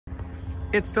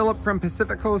It's Philip from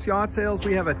Pacific Coast Yacht Sales.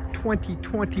 We have a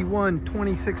 2021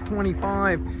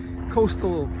 2625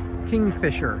 Coastal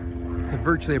Kingfisher. It's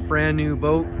virtually a brand new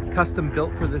boat, custom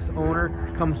built for this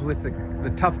owner. Comes with the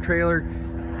tough trailer,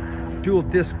 dual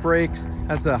disc brakes,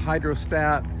 has the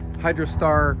Hydrostar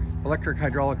electric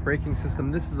hydraulic braking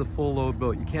system. This is a full load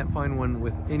boat. You can't find one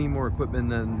with any more equipment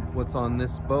than what's on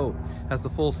this boat. Has the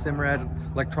full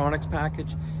Simrad electronics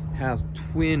package, has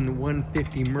twin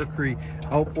 150 Mercury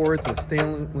outboards with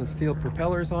stainless steel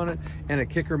propellers on it, and a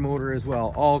kicker motor as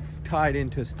well, all tied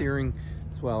into steering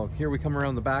as well. Here we come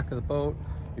around the back of the boat.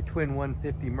 Your twin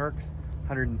 150 Mercs,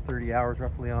 130 hours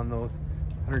roughly on those,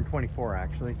 124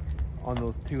 actually, on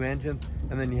those two engines.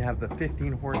 And then you have the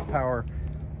 15 horsepower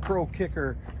Pro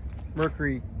Kicker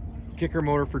Mercury kicker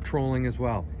motor for trolling as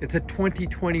well. It's a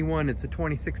 2021, it's a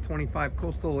 2625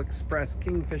 Coastal Express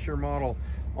Kingfisher model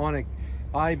on a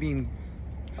I-beam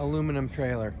aluminum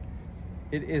trailer.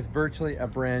 It is virtually a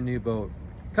brand new boat.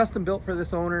 Custom built for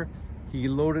this owner. He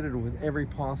loaded it with every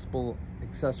possible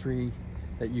accessory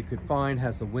that you could find.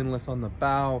 Has the windlass on the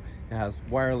bow, it has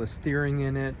wireless steering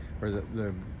in it, or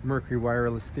the Mercury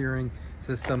wireless steering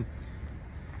system.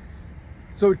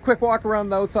 So quick walk around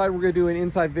the outside. We're going to do an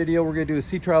inside video. We're going to do a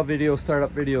sea trial video,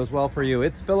 startup video as well for you.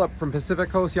 It's Philip from Pacific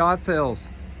Coast Yacht Sales.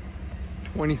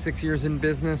 26 years in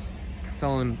business,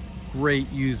 selling great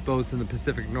used boats in the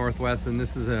Pacific Northwest, and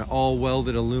this is an all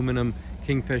welded aluminum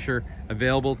Kingfisher,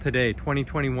 available today.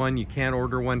 2021. You can't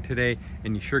order one today,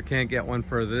 and you sure can't get one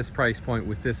for this price point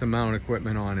with this amount of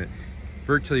equipment on it.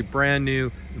 Virtually brand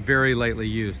new, very lightly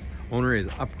used. Owner is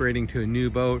upgrading to a new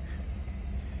boat,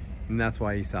 and that's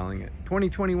why he's selling it.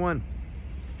 2021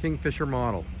 Kingfisher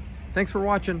model. Thanks for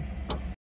watching.